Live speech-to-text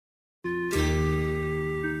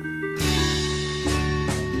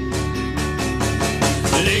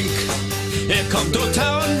come to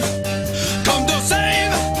town, come to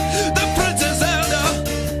save the Princess Zelda.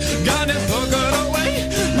 Got it poked away,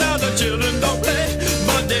 now the children don't play,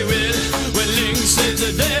 but they will when Link saves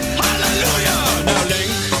the day. Hallelujah! Now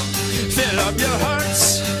Link, fill up your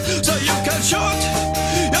hearts so you can shoot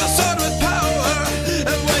your sword with power.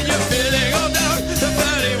 And when you're feeling all down, the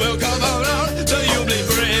fairy will come around, so you'll be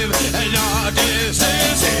brave and not a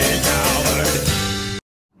coward.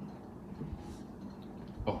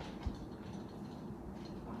 Oh.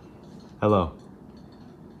 Hello.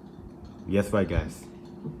 Yes, right, guys.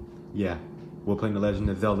 Yeah, we're playing The Legend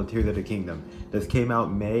of Zelda Tears of the Kingdom. This came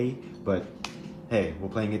out May, but hey, we're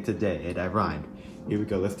playing it today, and I rhymed. Here we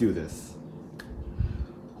go, let's do this.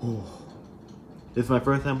 Whew. This is my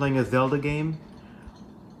first time playing a Zelda game.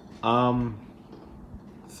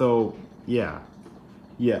 So, yeah.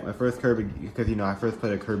 Yeah, my first Kirby, because you know, I first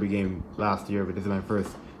played a Kirby game last year, but this is my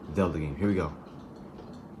first Zelda game. Here we go.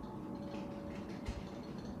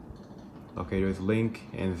 Okay, there's Link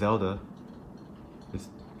and Zelda. This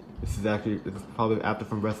is probably after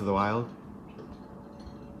from Breath of the Wild.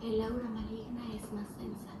 El aura maligna es más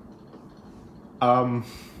densa.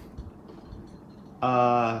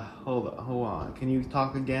 Hold on. Can you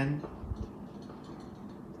talk again?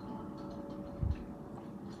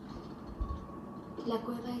 La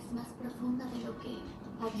cueva es más profunda de lo que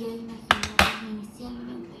había imaginado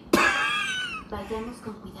inicialmente. Vayamos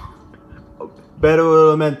con cuidado. Pero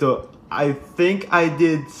un momento. I think I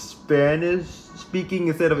did Spanish speaking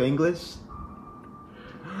instead of English.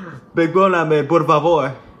 Perdóname, por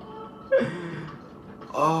favor.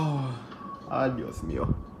 Oh, Dios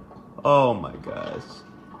mío. Oh my gosh.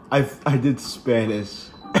 I did Spanish.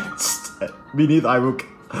 Beneath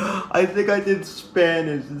I think I did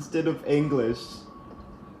Spanish instead of English.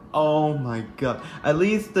 Oh my god. At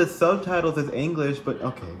least the subtitles is English, but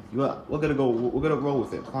okay. We're gonna roll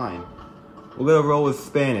with it. Fine. We're gonna roll with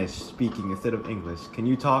Spanish speaking instead of English. Can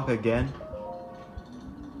you talk again?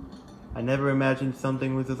 I never imagined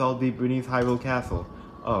something with this all deep beneath Hyrule Castle.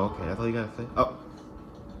 Oh, okay. That's all you gotta say. Oh.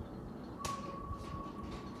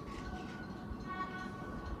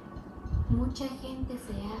 Mucha gente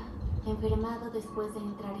se ha enfermado después de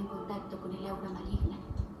entrar en contacto con el aura maligna.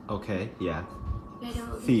 Okay, yeah.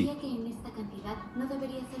 Pero Sí. diría que en esta cantidad no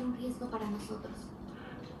debería ser un riesgo para nosotros.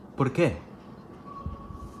 ¿Por qué?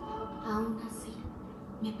 Aún así,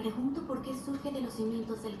 me pregunto por qué surge de los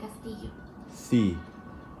cimientos del castillo. Sí.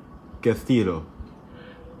 Castillo.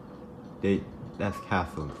 That's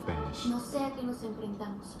castle in Spanish. No sé a qué nos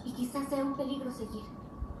enfrentamos y quizás sea un peligro seguir.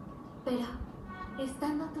 Pero,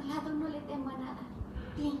 estando a tu lado no le temo a nada.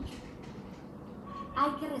 Link,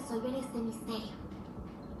 hay que resolver este misterio.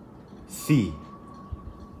 Sí.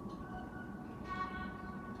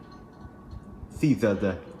 Sí,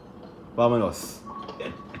 Zelda. Vámonos.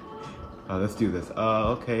 Let's do this.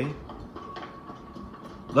 Okay.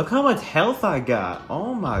 Look how much health I got.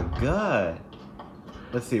 Oh my god.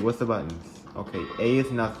 Let's see, what's the buttons? Okay, A is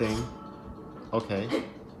nothing. Okay.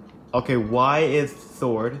 Okay, Y is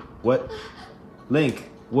sword. What? Link.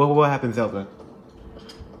 What happened, Zelda?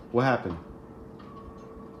 What happened?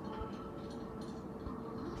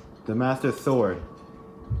 The Master Sword.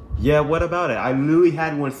 Yeah, what about it? I literally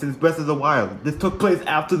had one since Breath of the Wild. This took place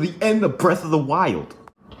after the end of Breath of the Wild.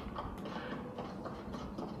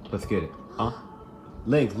 Let's get it. Huh?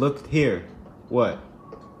 Link, look here. What?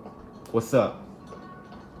 What's up?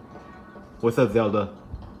 What's up, Zelda?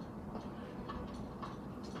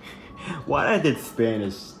 Why I did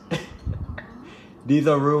Spanish? These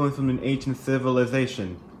are ruins from an ancient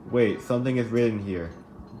civilization. Wait, something is written here.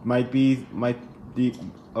 Might be,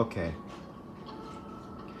 okay.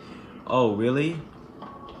 Oh, really?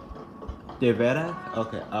 De veras?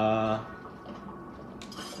 Okay,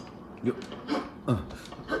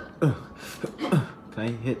 can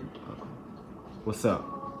I hit? What's up?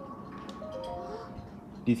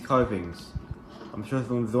 These carvings. I'm sure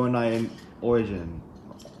from Zornai in origin.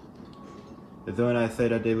 The Zonai say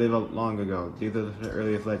that they lived long ago. These are the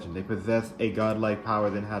earliest legends. They possess a godlike power,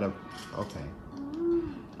 then had a... Okay.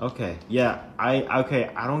 Okay, yeah, I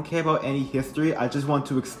don't care about any history. I just want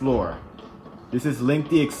to explore. This is Link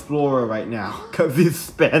the Explorer right now, because he's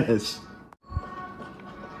Spanish.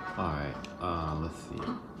 Alright, let's see.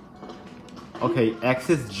 Okay, X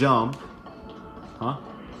is jump. Huh?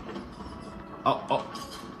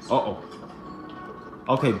 Uh-oh.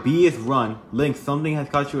 Okay, B is run. Link, something has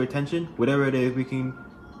caught your attention? Whatever it is, we can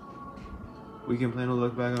plan to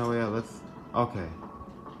look back on our way out. Let's... Okay.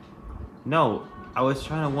 No, I was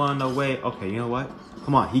trying to run away. Okay, you know what?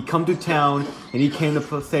 Come on, he come to town, and he came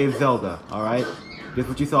to save Zelda, alright? Just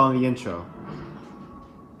what you saw in the intro.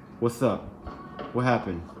 What's up? What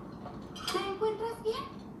happened? Ten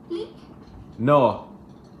No.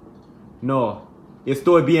 No.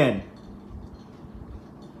 Estoy bien.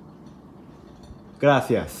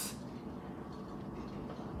 Gracias.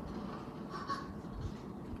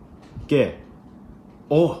 ¿Qué?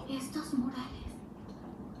 Oh. Estos murales.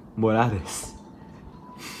 Morales.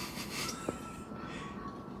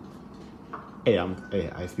 Hey,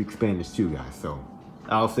 I speak Spanish too, guys, so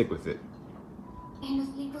I'll stick with it. En los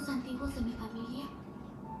libros antiguos de mi familia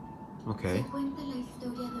Okay. se cuenta la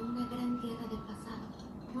historia de una gran guerra del pasado.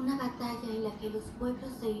 Una batalla en la que los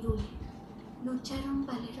pueblos de Hyrule lucharon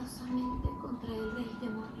valerosamente contra el rey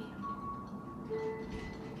demonio.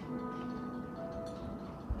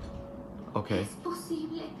 Okay. ¿Es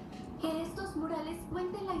posible que estos murales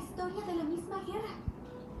cuenten la historia de la misma guerra?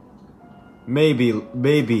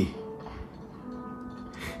 Maybe.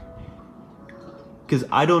 Because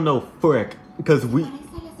I don't know frick. Because we...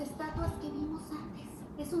 Parece las estatuas que vimos antes.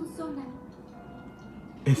 Es un sonan.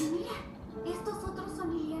 It's... Y mira, estos otros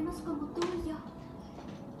son ilianos como tú y yo.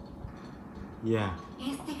 Yeah.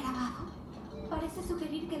 Este grabado parece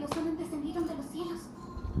sugerir que los sonan descendieron de los cielos.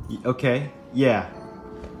 Okay. Yeah.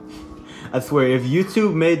 I swear, if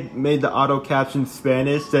YouTube made the auto caption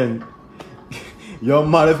Spanish, then y'all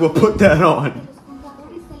might as well put that on. Los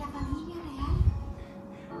fundadores de la familia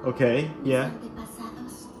real. Okay. Yeah. Los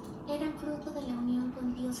antepasados eran fruto de la unión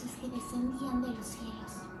con dioses que descendían de los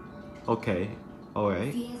cielos. Okay.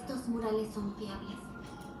 Alright. Si estos murales son fiables,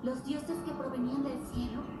 los dioses que provenían del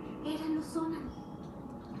cielo eran los sonan.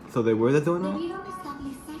 So they were the Dono? Debieron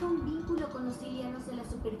establecer un vínculo con los ilianos de la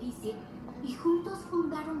superficie y juntos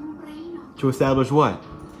fundaron un reino. To establish what?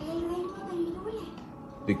 El reino de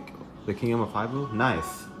Hyrule. The Kingdom of Hyrule?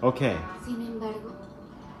 Nice. Okay. Sin embargo,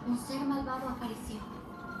 un ser malvado apareció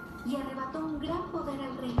y arrebató un gran poder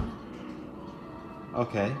al reino.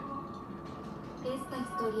 Okay. Esta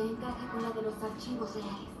historia encaja con la de los archivos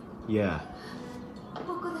reales. Yeah.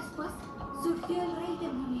 Poco después surgió el rey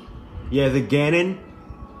demonio Yeah, the Ganon?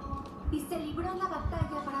 y se libró la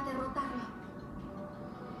batalla para derrotarlo.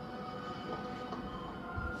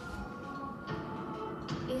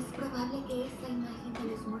 Es probable que esta imagen de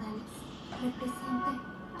los murales represente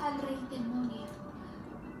al rey demonio.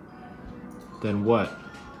 Then what?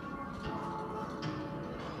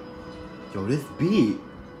 Yo, this beat.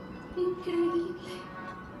 Increíble.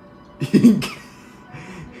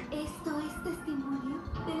 Esto es testimonio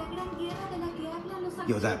de la gran guerra de la que hablan los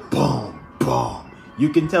Yo, that archivos. boom. You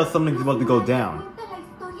can tell something's about to go Los down. murales cuentan la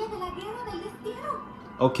historia de la guerra del destierro.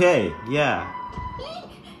 Okay, yeah.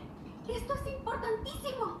 Link, esto es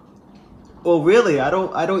importantísimo. Well, really, I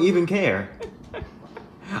don't even care.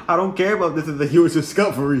 I don't care about this as a huge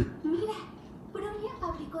discovery. Mira, Bronya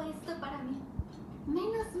fabricó esto para mí.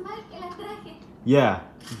 Menos mal que la traje. Yeah.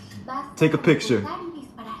 Basta Take a con picture. apuntar y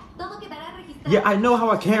disparar. Todo quedará registrado. Yeah, I know how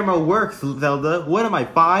a camera works, Zelda. What am I,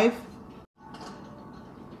 5?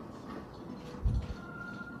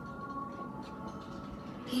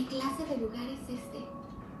 ¿Qué clase de lugar es este?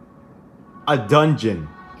 A dungeon.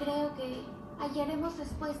 Creo que hallaremos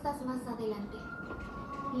respuestas más adelante.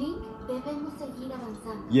 Link, debemos seguir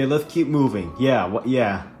avanzando. Yeah, let's keep moving. Yeah,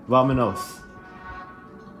 Vámonos.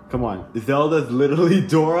 Come on. Zelda's literally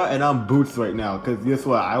Dora and I'm Boots right now. Because guess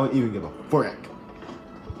what? I don't even give a frick.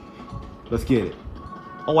 Let's get it.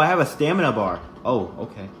 Oh, I have a stamina bar. Oh,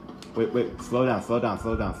 okay. Wait. Slow down.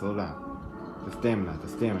 The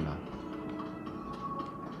stamina.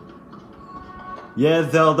 Yeah,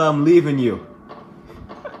 Zelda, I'm leaving you.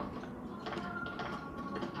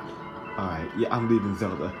 Alright, yeah, I'm leaving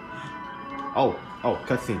Zelda. Oh,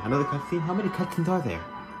 cutscene. Another cutscene? How many cutscenes are there?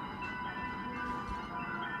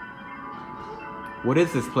 What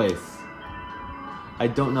is this place? I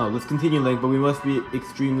don't know. Let's continue, Link, but we must be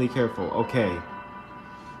extremely careful. Okay.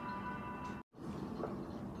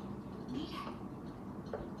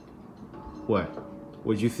 What?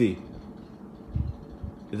 What'd you see?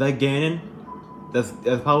 Is that Ganon? That's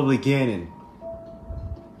probably Ganon.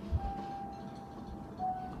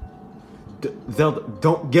 Zelda,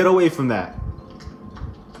 don't get away from that.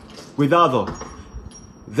 Cuidado.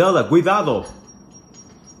 Zelda, cuidado.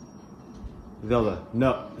 Zelda,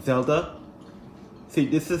 no. Zelda? See,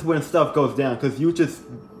 this is when stuff goes down, because you just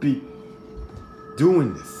be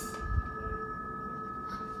doing this.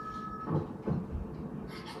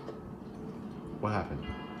 What happened?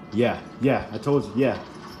 Yeah, I told you,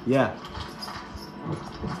 yeah.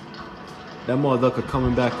 That motherfucker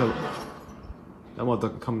coming back up. That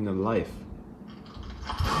motherfucker coming to life.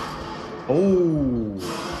 Oh.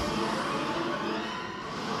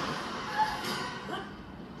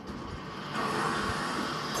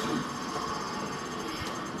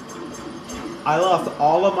 I lost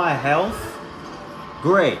all of my health?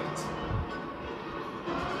 Great.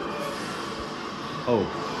 Oh.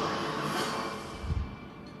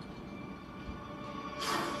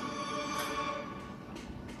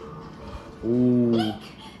 Ooh. La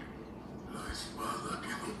espada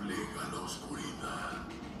que doblega la oscuridad.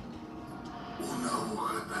 Una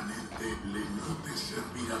hoja tan endeble no te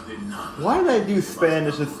servirá de nada. Why did I do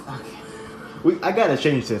Spanish? I gotta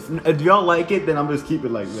change this. If y'all like it, then I'm just keep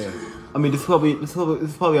it like that. I mean, this is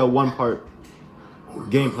probably a one-part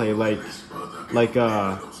gameplay, like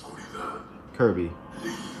Kirby.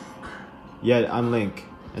 Yeah, I'm Link,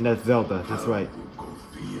 and that's Zelda. That's right.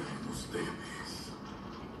 Confía en ustedes.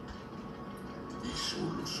 Y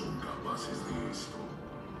solo son capaces de esto.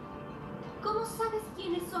 ¿Cómo sabes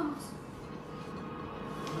quiénes somos?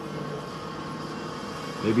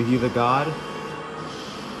 Maybe he's a god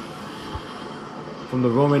from the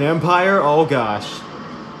Roman Empire. Oh gosh.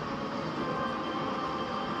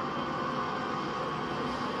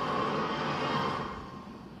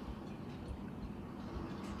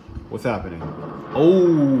 What's happening?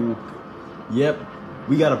 Oh, yep.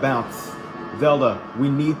 We gotta bounce. Zelda, we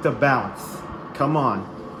need to bounce. Come on.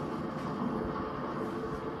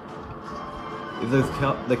 If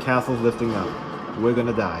the castle's lifting up, we're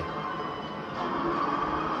gonna die.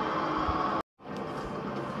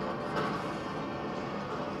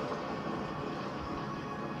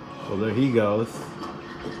 Well, there he goes.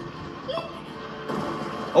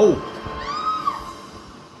 Oh!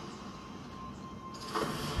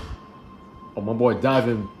 Oh, my boy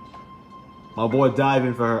diving. My boy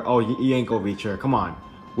diving for her. Oh, he ain't gonna reach her. Come on.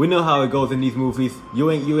 We know how it goes in these movies.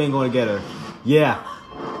 You ain't gonna get her. Yeah.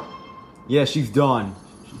 Yeah, she's done.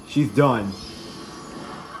 She's done.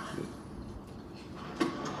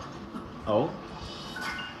 Oh?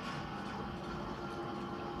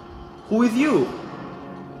 Who is you?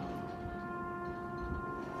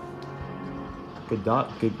 Did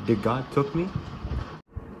God took me?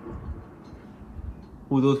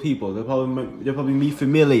 Who are those people? They're probably me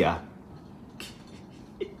familiar.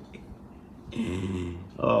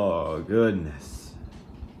 Oh goodness.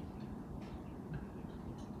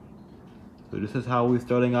 So this is how we're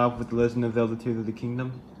starting off with The Legend of Zelda Tears of the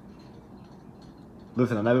Kingdom.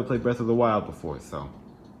 Listen, I never played Breath of the Wild before, so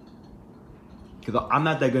because I'm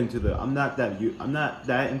not that into the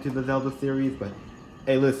Zelda series, but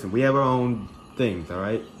hey, listen, we have our own things, all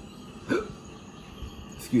right?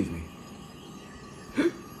 Excuse me.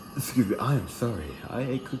 Excuse me, I am sorry. I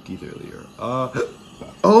ate cookies earlier.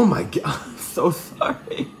 Oh my god, I'm so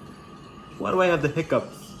sorry. Why do I have the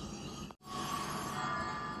hiccups?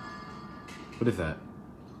 What is that?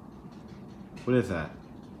 What is that?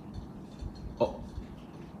 Oh.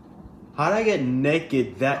 How did I get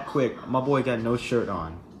naked that quick? My boy got no shirt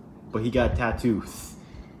on, but he got tattoos.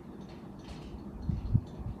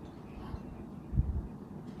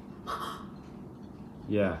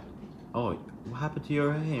 Yeah. Oh, what happened to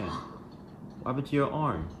your hand? What happened to your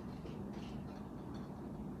arm?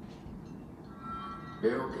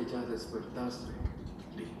 Veo que ya despertaste,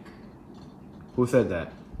 Link. Who said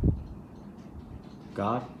that?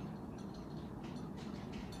 God?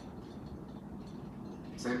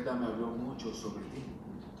 Zelda me habló mucho sobre ti.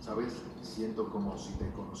 ¿Sabes? Siento como si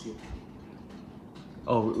te conociera.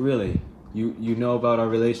 Oh, really? You know about our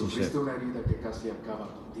relationship? Tuviste una herida que casi acaba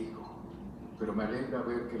contigo. Pero me alegra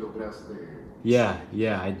ver que lograste. Yeah,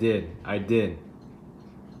 I did.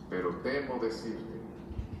 Pero temo decirte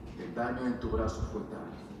que el daño en tu brazo fue tal.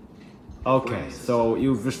 Okay, so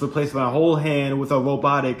you just replaced my whole hand with a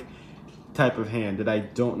robotic type of hand that I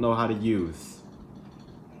don't know how to use.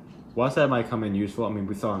 Why's that might come in useful? I mean,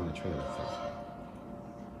 we saw it in the trailer. So.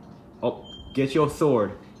 Oh, get your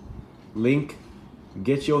sword. Link,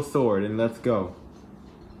 get your sword and let's go.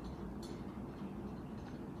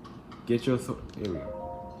 Get your sword. Here we go.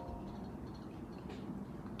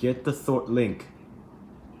 Get the sword, Link.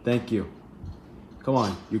 Thank you. Come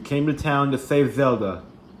on, you came to town to save Zelda.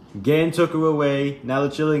 Ganon took her away. Now the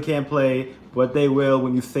children can't play, but they will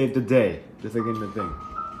when you save the day. Just like in the thing.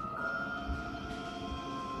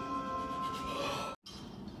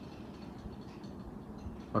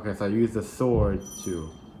 Okay, so I use the sword too.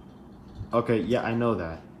 Okay, yeah, I know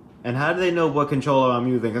that. And how do they know what controller I'm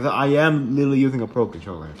using? Because I am literally using a pro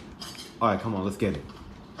controller. Alright, come on, let's get it.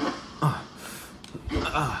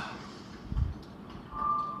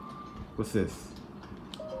 What's this?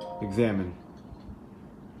 Examine.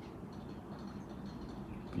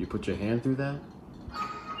 You put your hand through that?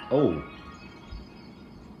 Oh.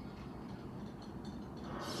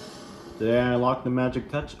 Did I unlock the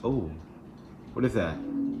magic touch? Oh. What is that?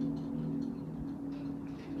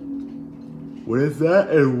 What is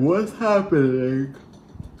that and what's happening?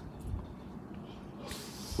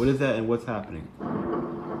 What is that and what's happening?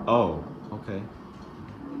 Oh, okay.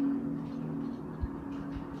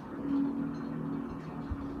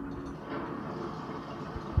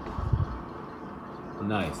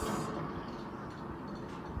 Nice.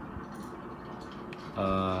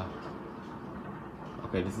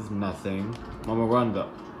 Okay, this is nothing. I'm gonna run the...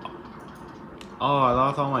 Oh, I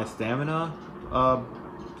lost all my stamina,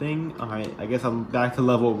 thing. Alright, I guess I'm back to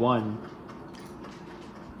level 1.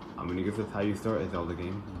 I'm gonna guess that's how you start a Zelda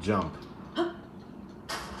game. Jump.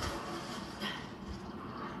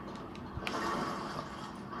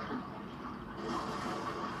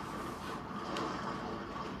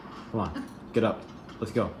 Come on, get up.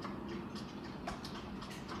 Let's go.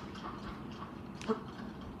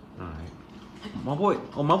 Alright.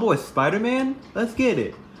 My boy Spider-Man? Let's get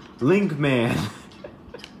it. Link Man.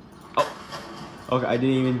 Oh. Okay, I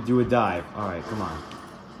didn't even do a dive. Alright, come on.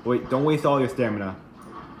 Wait, don't waste all your stamina.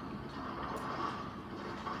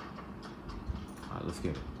 Alright, let's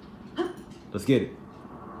get it. Let's get it.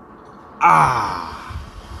 Ah!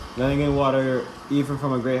 Landing in water, even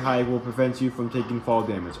from a great height, will prevent you from taking fall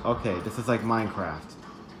damage. Okay, this is like Minecraft.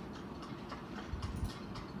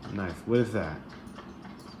 Nice. What is that?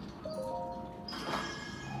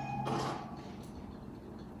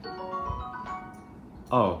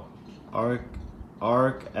 Oh,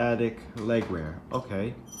 arcadic legwear.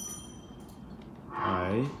 Okay.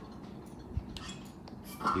 Alright.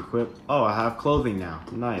 Equip. Oh, I have clothing now.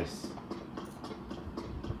 Nice.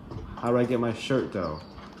 How do I get my shirt though?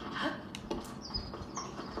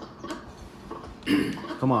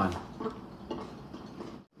 Come on.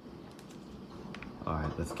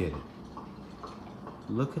 Alright, let's get it.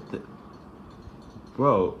 Look at the...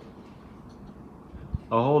 Bro.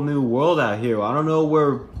 A whole new world out here. I don't know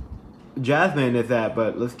where Jasmine is at,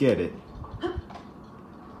 but let's get it.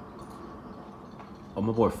 Oh,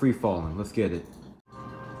 my boy, free falling. Let's get it.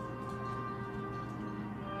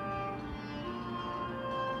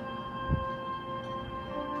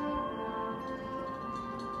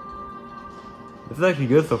 This is actually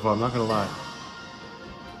good so far, I'm not gonna lie.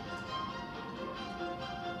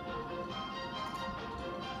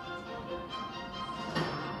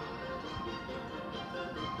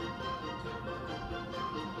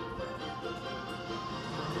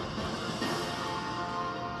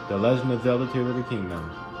 The Legend of Zelda Tears of the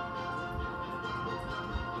Kingdom.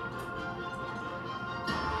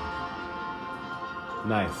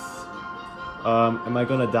 Nice. Am I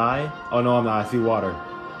gonna die? Oh no, I'm not. I see water.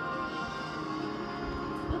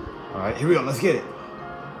 Alright, here we go. Let's get it.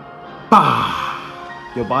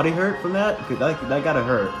 Bah! Your body hurt from that? Cause that gotta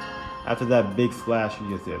hurt. After that big splash you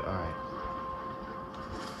just did. Alright.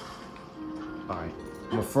 Alright.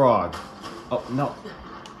 I'm a frog. Oh, no.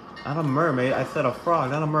 Not a mermaid. I said a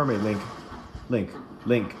frog, not a mermaid. Link.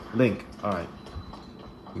 Alright.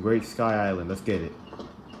 Great Sky Island. Let's get it.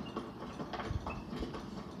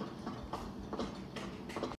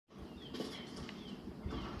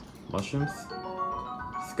 Mushrooms?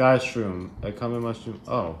 Sky shroom. A common mushroom.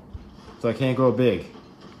 Oh. So I can't grow big.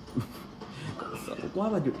 So why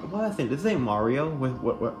am I doing? Why am I saying this ain't Mario?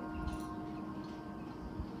 What?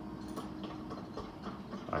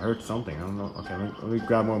 I heard something. I don't know. Okay, let me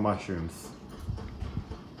grab more mushrooms.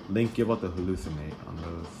 Link, you're about to hallucinate on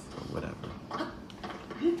those or whatever.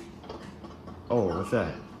 Oh, what's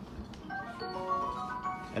that?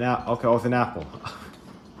 Okay, oh, it's an apple.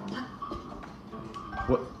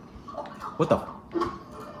 What the?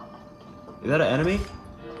 Is that an enemy?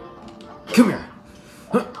 Come here.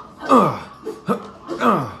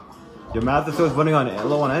 Your Master Sword is running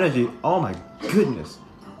low on energy. Oh my goodness.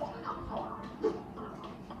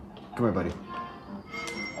 Come here, buddy.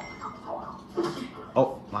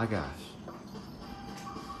 Oh my gosh.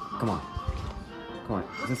 Come on.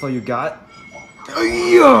 Is this all you got?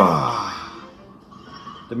 Yeah.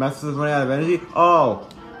 The Master Sword is running out of energy. Oh,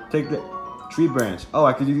 take the tree branch. Oh,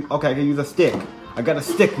 I could use. Okay, I can use a stick. I got a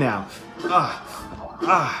stick now.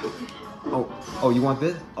 Oh, you want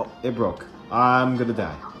this? Oh, it broke. I'm gonna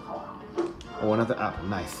die. Oh, another apple.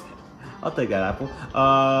 Nice. I'll take that apple.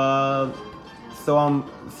 So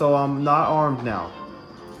I'm not armed now.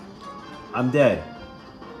 I'm dead.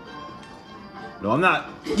 No, I'm not.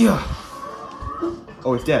 Yeah.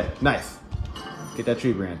 Oh, it's dead. Nice. Get that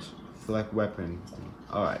tree branch. Select weapon.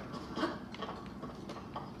 All right.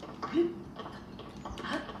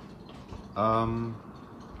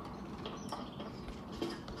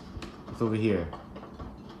 What's over here?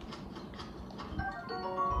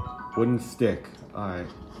 Wooden stick. Alright.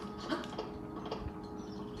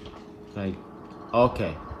 Like,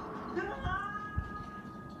 okay.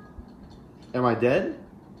 Am I dead?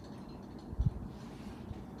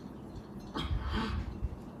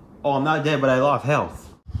 Oh, I'm not dead, but I lost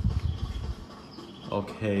health.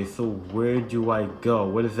 Okay, so where do I go?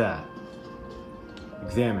 What is that?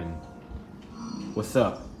 Examine. What's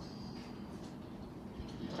up?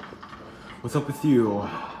 What's up with you?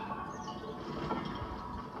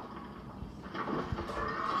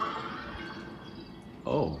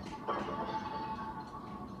 Oh.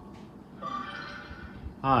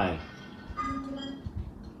 Hi.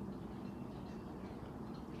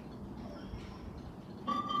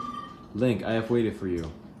 Link, I have waited for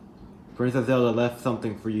you. Princess Zelda left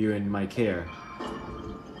something for you in my care.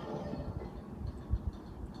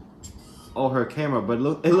 Oh, her camera, but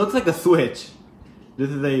it looks like a Switch. This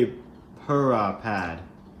is a pad.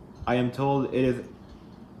 I am told it is an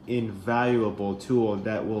invaluable tool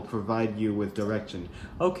that will provide you with direction.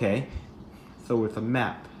 Okay, so it's a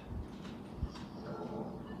map.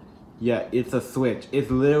 Yeah, it's a Switch. It's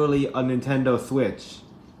literally a Nintendo Switch.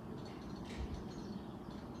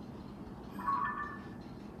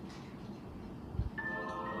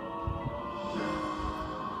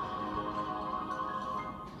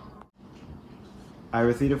 I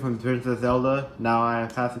received it from Princess Zelda, now I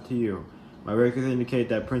pass it to you. My records indicate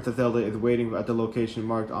that Princess Zelda is waiting at the location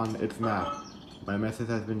marked on its map. My message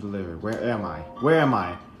has been delivered. Where am I? Where am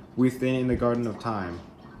I? We stand in the Garden of Time.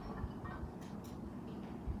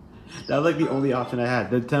 That was like the only option I had.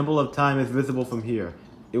 The Temple of Time is visible from here.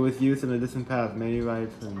 It was used in the distant past, many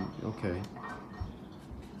rites and... okay.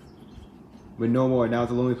 But no more, now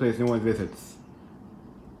it's a lonely place no one visits.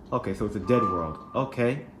 Okay, so it's a dead world.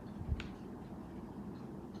 Okay.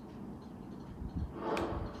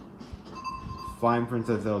 Find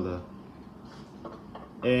Princess Zelda.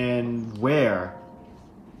 And where?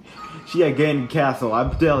 She at Gen Castle,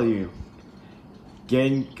 I'm telling you.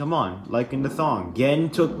 Gen, come on, like in the song. Gen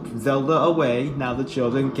took Zelda away, now the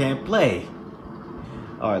children can't play.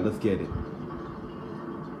 Alright, let's get it.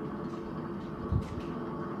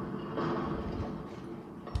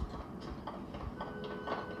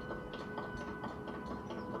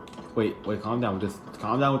 Wait, calm down with this.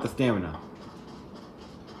 Calm down with the stamina.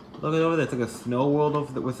 Look at over there, it's like a snow world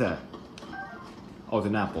over there. What's that? Oh, it's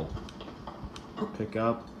an apple. Pick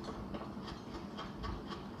up.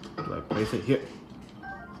 Do I place it here?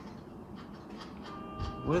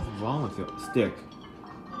 What is wrong with your stick?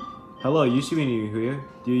 Hello, you should be here.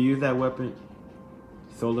 Do you use that weapon?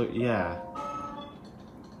 Solar, yeah.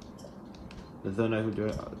 The Zelda who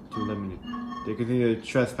to let me. They continue to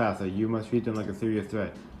trespasser. You must treat them like a serious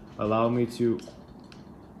threat. Allow me to.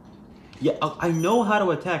 Yeah, I know how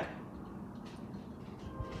to attack.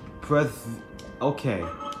 Press. Okay.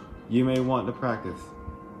 You may want to practice,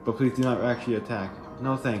 but please do not actually attack.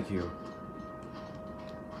 No, thank you.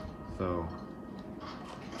 So.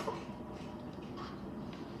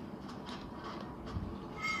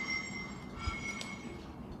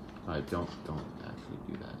 Alright, don't actually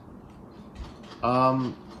do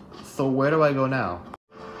that. So where do I go now?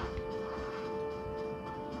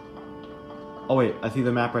 Oh wait, I see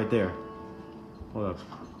the map right there. Hold up.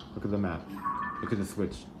 Look at the map. Look at the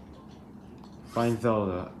Switch. Find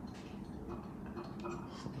Zelda.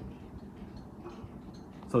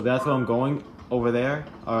 So that's where I'm going? Over there?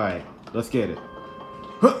 Alright, let's get it.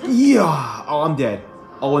 Yeah! Oh, I'm dead.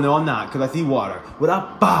 Oh, no, I'm not, because I see water. What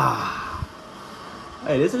up? Bah!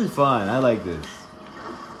 Hey, this is fun. I like this.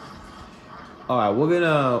 Alright,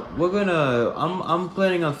 I'm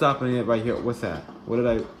planning on stopping it right here. What's that? What did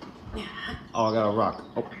I... Oh, I got a rock.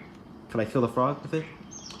 Oh, can I kill the frog with it?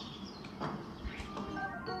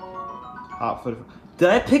 Hop for the... Did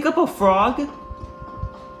I pick up a frog?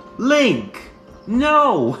 Link!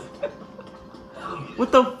 No!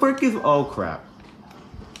 What the frick is... Oh, crap.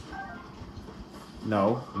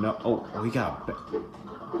 No. Oh, we got...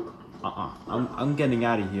 I'm getting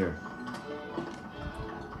out of here.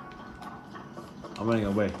 I'm running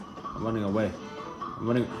away.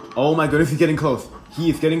 Oh my goodness, he's getting close. He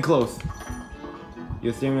is getting close.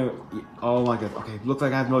 You're standing. Oh my god. Okay, looks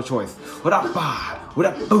like I have no choice. What up? What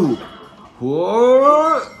up? Boom.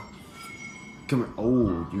 Whoa. Come here.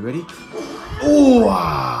 Oh, you ready?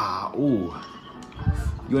 Oh. Oh.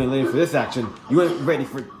 You ain't ready for this action. You ain't ready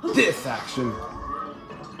for this action.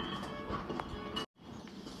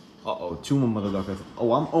 Uh-oh, 2 more motherfuckers.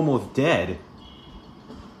 Oh, I'm almost dead.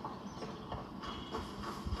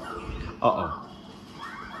 Uh-oh.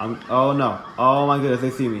 Oh no. Oh my goodness, they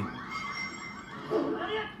see me.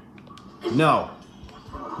 No.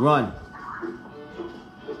 Run.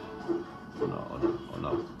 Oh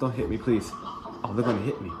no. Don't hit me, please. Oh, they're gonna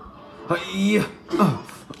hit me.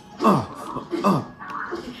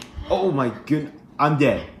 Oh my goodness. I'm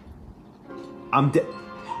dead.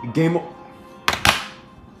 Game over.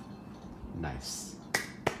 Nice.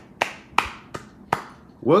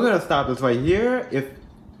 We're gonna stop this right here.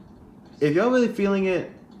 If y'all really feeling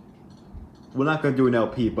it, we're not gonna do an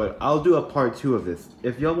LP, but I'll do a part 2 of this.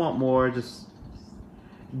 If y'all want more, just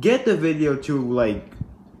get the video to like,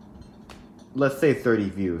 let's say 30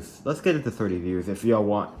 views. Let's get it to 30 views if y'all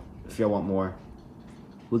want more.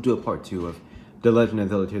 We'll do a part 2 of The Legend of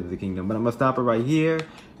Zelda Tears of the Kingdom. But I'm gonna stop it right here,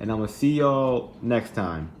 and I'm gonna see y'all next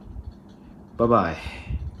time. Bye bye.